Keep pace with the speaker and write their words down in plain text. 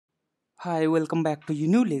Hi, welcome back to your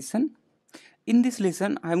new lesson. In this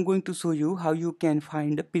lesson, I am going to show you how you can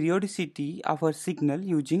find the periodicity of a signal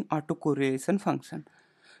using autocorrelation function.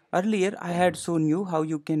 Earlier, I had shown you how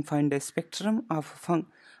you can find a spectrum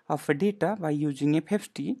of a data by using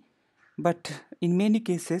FFT, but in many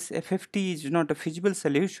cases, FFT is not a feasible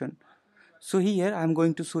solution. So here, I am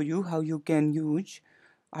going to show you how you can use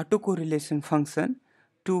autocorrelation function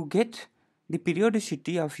to get the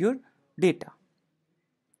periodicity of your data.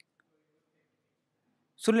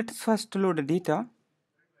 So let us first load the data.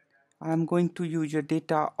 I am going to use a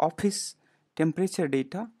data office temperature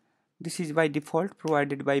data. This is by default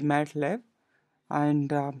provided by MATLAB,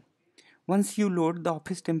 and once you load the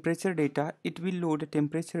office temperature data, it will load a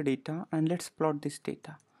temperature data, and let's plot this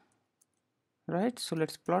data. Right, so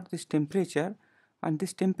let's plot this temperature, and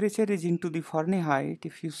this temperature is into the Fahrenheit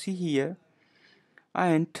if you see here.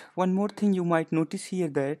 And one more thing you might notice here,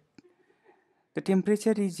 that the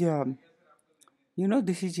temperature is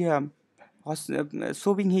this is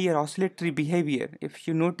showing here oscillatory behavior, if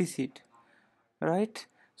you notice it, right?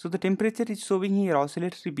 So the temperature is showing here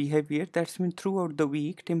oscillatory behavior. That means throughout the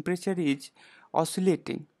week temperature is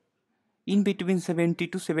oscillating in between 70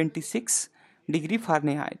 to 76 degree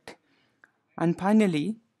Fahrenheit. And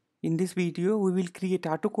finally, in this video we will create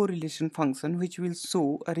autocorrelation function which will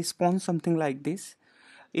show a response something like this,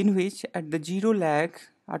 in which at the zero lag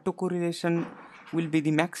autocorrelation will be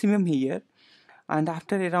the maximum here, and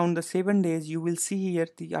after around the 7 days you will see here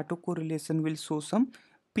the autocorrelation will show some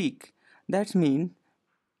peak. That means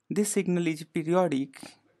this signal is periodic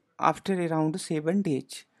after around 7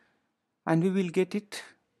 days, and we will get it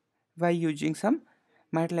by using some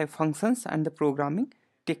MATLAB functions and the programming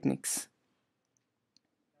techniques.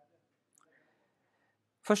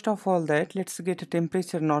 First of all, let's get a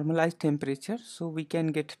temperature, normalized temperature. So we can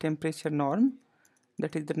get temperature norm,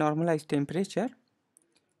 that is the normalized temperature,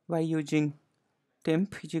 by using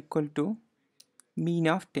temp is equal to mean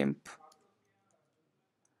of temp,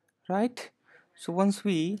 right? So once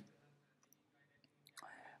we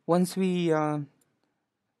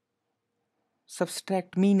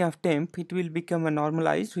subtract mean of temp, it will become a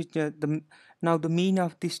normalized, which now the mean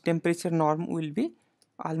of this temperature norm will be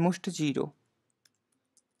almost 0.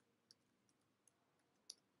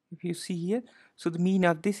 If you see here, so the mean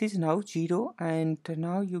of this is now 0, and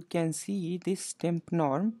now you can see this temp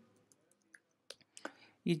norm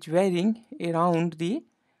is varying around the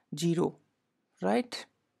 0, right?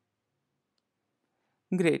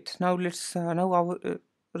 Great. Now let's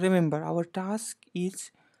remember our task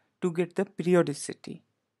is to get the periodicity,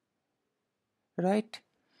 right?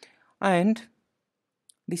 And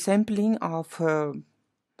the sampling of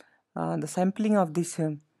this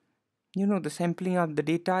the sampling of the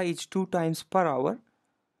data is 2 times per hour,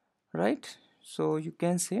 right? So you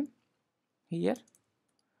can say here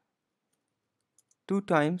 2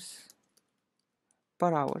 times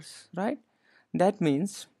per hours, right? That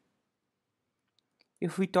means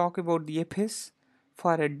if we talk about the fs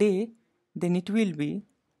for a day, then it will be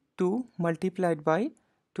 2 multiplied by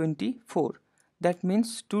 24. That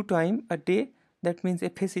means 2 times a day. That means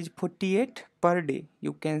fs is 48 per day,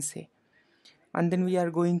 you can say. And then we are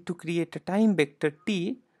going to create a time vector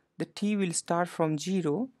t. The t will start from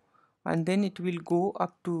 0, and then it will go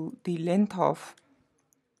up to the length of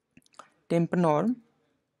temp norm,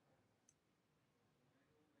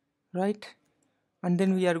 right? And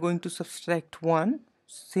then we are going to subtract 1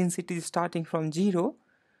 since it is starting from 0,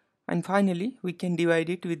 and finally we can divide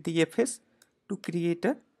it with the fs to create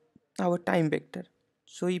our time vector.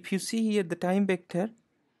 So if you see here, the time vector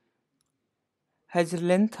has a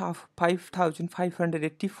length of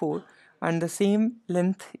 5584, and the same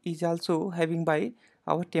length is also having by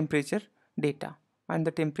our temperature data and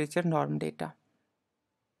the temperature norm data.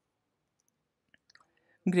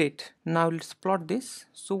 Great. Now let's plot this.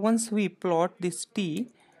 So once we plot this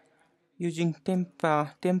t using temp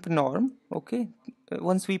norm, okay,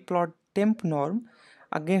 once we plot temp norm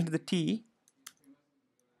against the t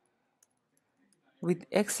with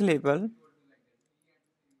x label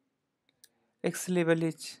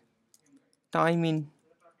is time in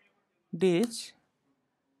days,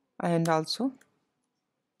 and also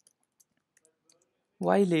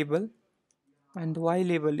y label, and y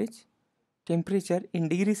label is temperature in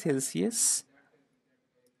degree Celsius,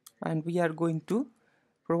 and we are going to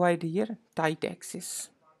provide here tight axis,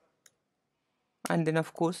 and then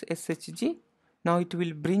of course SHG. Now it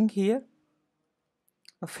will bring here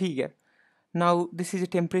a figure. Now this is a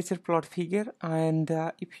temperature plot figure, and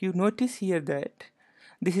if you notice here that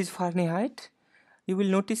this is Fahrenheit, you will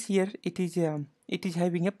notice here it is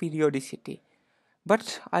having a periodicity,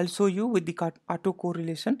 but I'll show you with the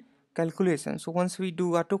autocorrelation calculation. So once we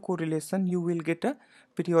do autocorrelation, you will get a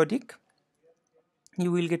periodic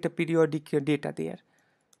data there.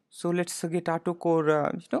 So let's get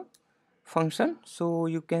autocore function. So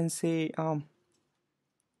you can say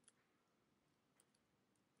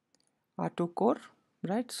autocore,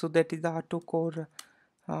 right? So that is the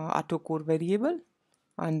autocore variable,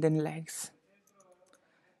 and then lags.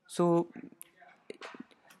 So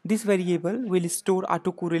this variable will store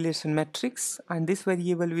autocorrelation matrix, and this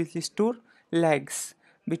variable will store lags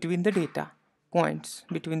between the data points.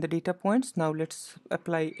 Now let's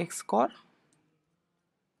apply XCOR,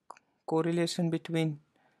 correlation between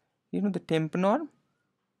the temp norm,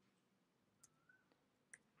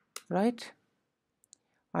 right?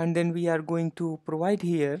 And then we are going to provide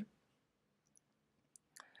here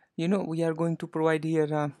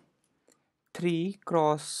 3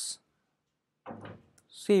 cross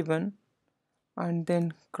 7 and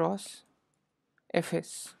then cross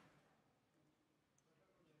fs,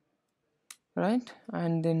 right?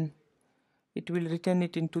 And then it will return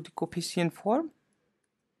it into the coefficient form,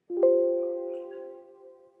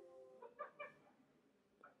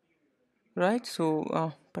 right?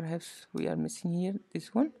 So perhaps we are missing here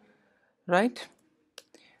this one, right?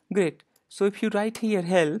 Great. So if you write here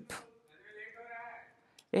help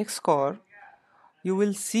XCOR, you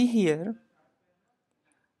will see here,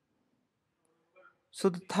 so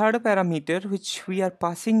the third parameter which we are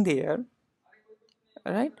passing there,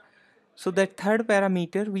 right? So that third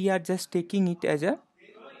parameter, we are just taking it as a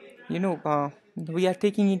we are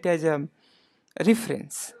taking it as a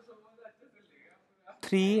reference.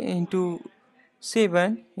 3 into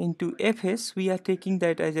 7 into fs, we are taking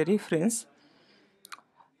that as a reference.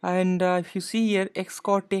 And if you see here,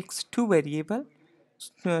 XCOR takes two variable,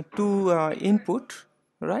 two input,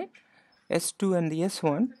 right? S2 and the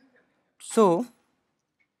S1. So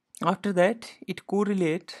after that, it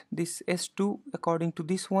correlate this S2 according to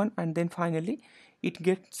this one, and then finally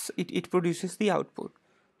it produces the output,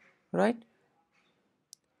 right?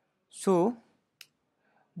 So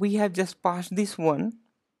we have just passed this one,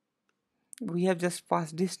 we have just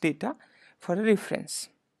passed this data for a reference.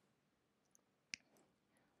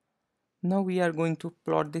 Now we are going to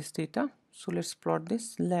plot this data. So let's plot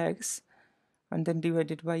this lags and then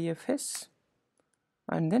divide it by fs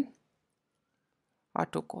and then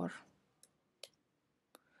autocore.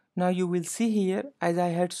 Now you will see here, as I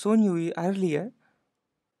had shown you earlier,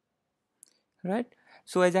 right?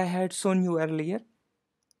 So as I had shown you earlier,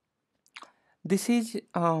 this is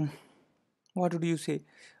what would you say?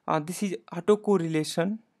 This is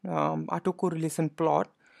autocorrelation plot,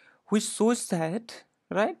 which shows that,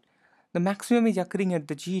 right, the maximum is occurring at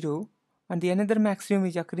the 0 and the another maximum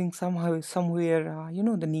is occurring somewhere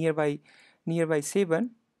the nearby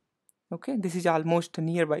 7. Okay, this is almost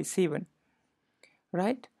nearby 7,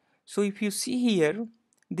 right? So if you see here,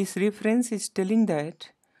 this reference is telling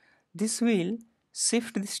that this will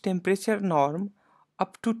shift this temperature norm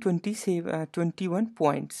up to 21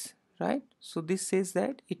 points, right? So this says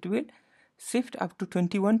that it will shift up to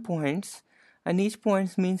 21 points, and each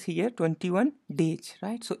point means here 21 days,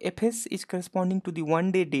 right? So fs is corresponding to the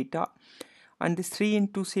 1 day data, and this 3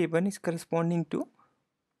 into 7 is corresponding to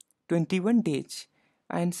 21 days.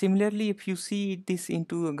 And similarly, if you see this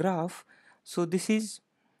into a graph, so this is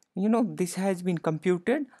this has been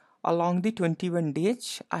computed along the 21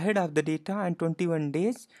 days ahead of the data and 21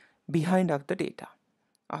 days behind of the data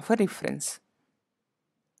of a reference,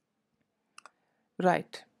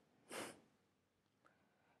 right?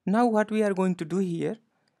 Now what we are going to do here,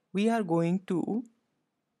 we are going to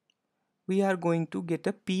get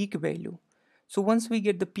a peak value. So once we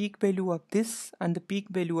get the peak value of this and the peak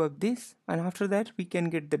value of this, and after that we can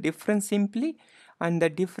get the difference simply, and the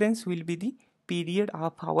difference will be the period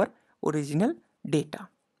of our original data.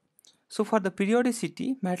 So for the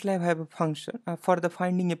periodicity, MATLAB have a function, for the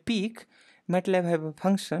finding a peak, MATLAB have a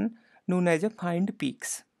function known as a find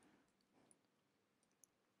peaks.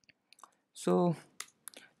 So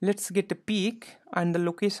let's get a peak and the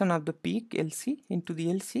location of the peak, LC, into the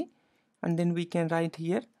LC, and then we can write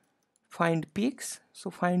here find peaks. So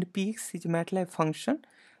find peaks is a MATLAB function.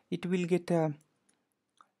 It will get a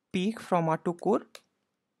peak from autocore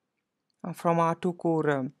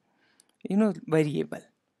variable.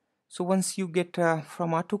 So once you get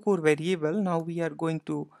from autocore variable, now we are going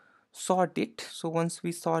to sort it. So once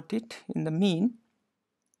we sort it in the mean,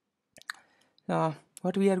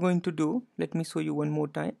 what we are going to do, let me show you one more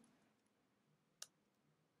time.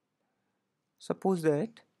 Suppose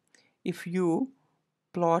that if you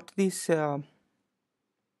plot this,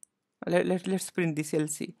 let's print this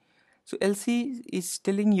LC. So LC is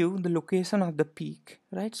telling you the location of the peak,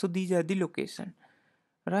 right? So these are the location,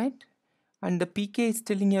 right? and the pk is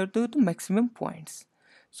telling you the maximum points.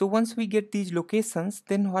 So once we get these locations,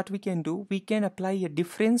 then what we can do, we can apply a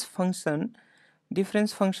difference function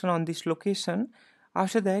on this location.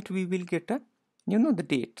 After that we will get a the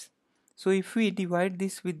dates. So if we divide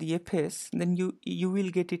this with the fs, then you will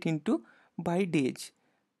get it into by days,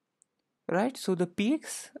 right? So the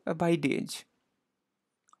peaks by days.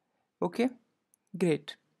 Okay,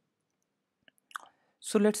 great.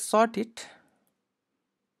 So let's sort it.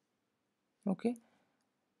 Okay,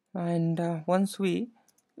 and once we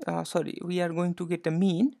we are going to get a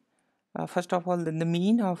mean. First of all, then the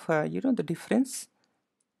mean of the difference.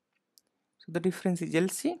 So the difference is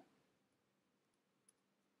LC,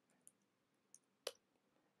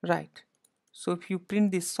 right? So if you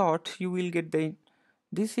print this sort, you will get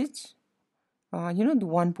this is the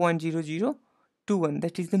 1.0021,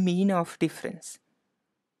 that is the mean of difference.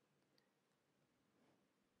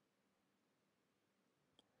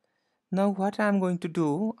 Now what I'm going to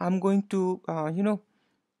do, I'm going to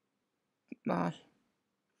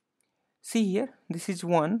see here, this is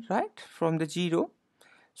 1, right, from the 0.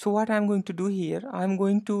 So what I'm going to do here, I'm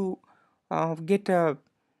going to get the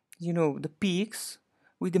peaks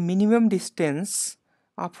with the minimum distance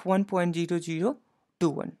of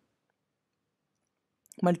 1.0021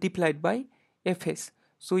 multiplied by fs.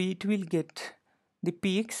 So it will get the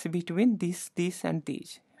peaks between this and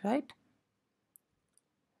these, right?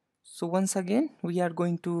 So once again we are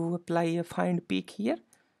going to apply a find peak here.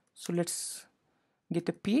 So let's get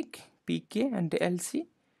a peak, pk and the lc,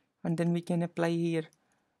 and then we can apply here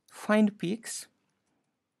find peaks,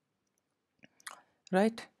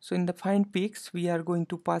 right? So in the find peaks we are going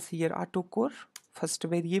to pass here autocore first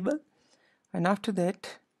variable, and after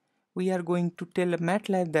that we are going to tell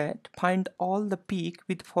MATLAB that find all the peak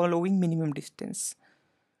with following minimum distance.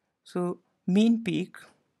 So mean peak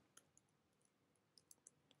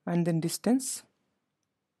and then distance,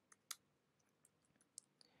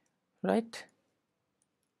 right?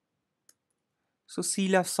 So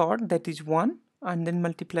CLA sort, that is 1 and then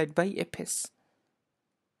multiplied by fs,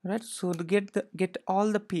 right? So to get all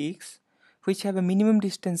the peaks which have a minimum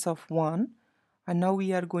distance of 1, and now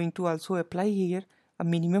we are going to also apply here a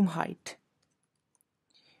minimum height,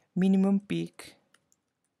 minimum peak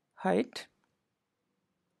height.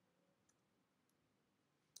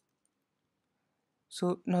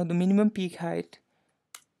 So now the minimum peak height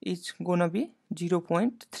is gonna be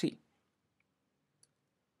 0.3,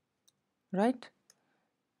 right?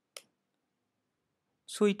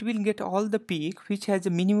 So it will get all the peak which has a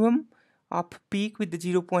minimum of peak with the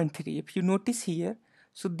 0.3. If you notice here,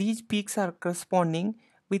 so these peaks are corresponding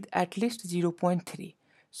with at least 0.3.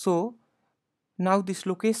 So now this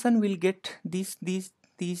location will get these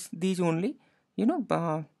only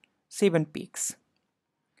 7 peaks.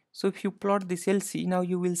 So if you plot this LC, now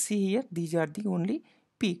you will see here these are the only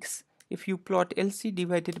peaks. If you plot LC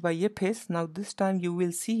divided by fs, now this time you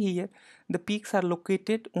will see here the peaks are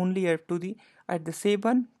located only at the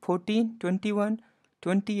 7, 14, 21,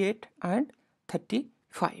 28 and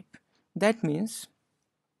 35. That means,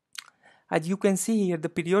 as you can see here, the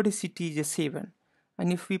periodicity is a 7,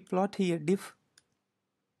 and if we plot here diff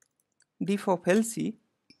of LC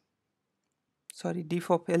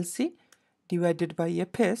divided by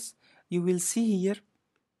fs, you will see here,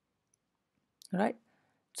 right?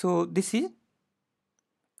 So this is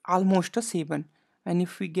almost a 7, and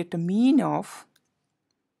if we get a mean of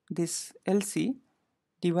this LC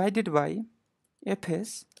divided by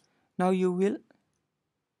fs, now you will,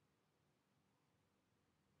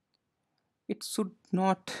 it should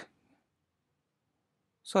not,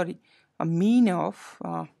 sorry, a mean of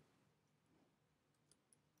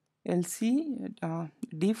LC,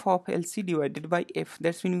 diff of LC divided by f,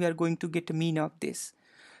 that's when we are going to get a mean of this.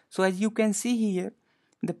 So as you can see here,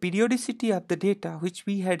 the periodicity of the data which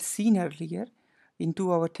we had seen earlier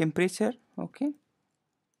into our temperature, okay,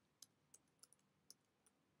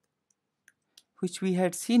 which we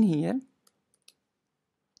had seen here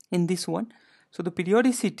in this one. So the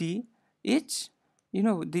periodicity is,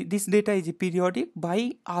 this data is periodic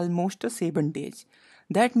by almost 7 days.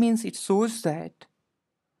 That means it shows that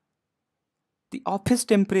the office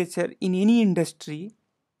temperature in any industry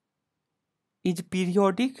is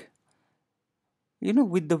periodic,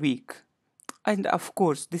 with the week. And of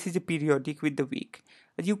course this is a periodic with the week.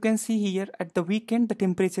 As you can see here, at the weekend the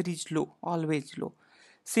temperature is low, always low,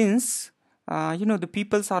 since the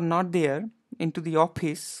peoples are not there into the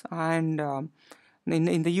office, and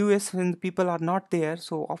in the US when the people are not there,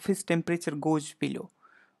 so office temperature goes below,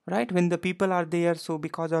 right? When the people are there, so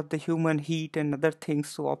because of the human heat and other things,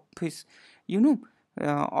 so office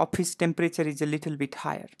office temperature is a little bit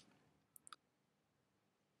higher.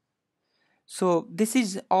 So this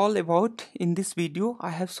is all about. In this video I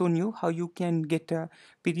have shown you how you can get a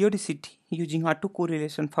periodicity using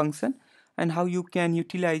autocorrelation function, and how you can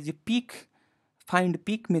utilize a find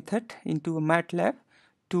peak method into a MATLAB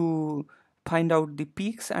to find out the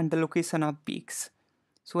peaks and the location of peaks.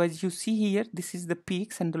 So as you see here, this is the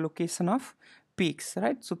peaks and the location of peaks,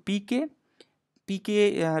 right? So pk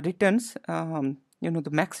returns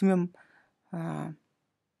the maximum a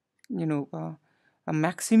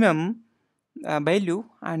maximum value,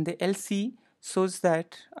 and the LC shows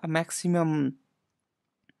that a maximum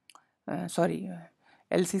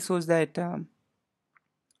LC shows that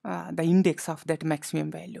the index of that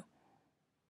maximum value.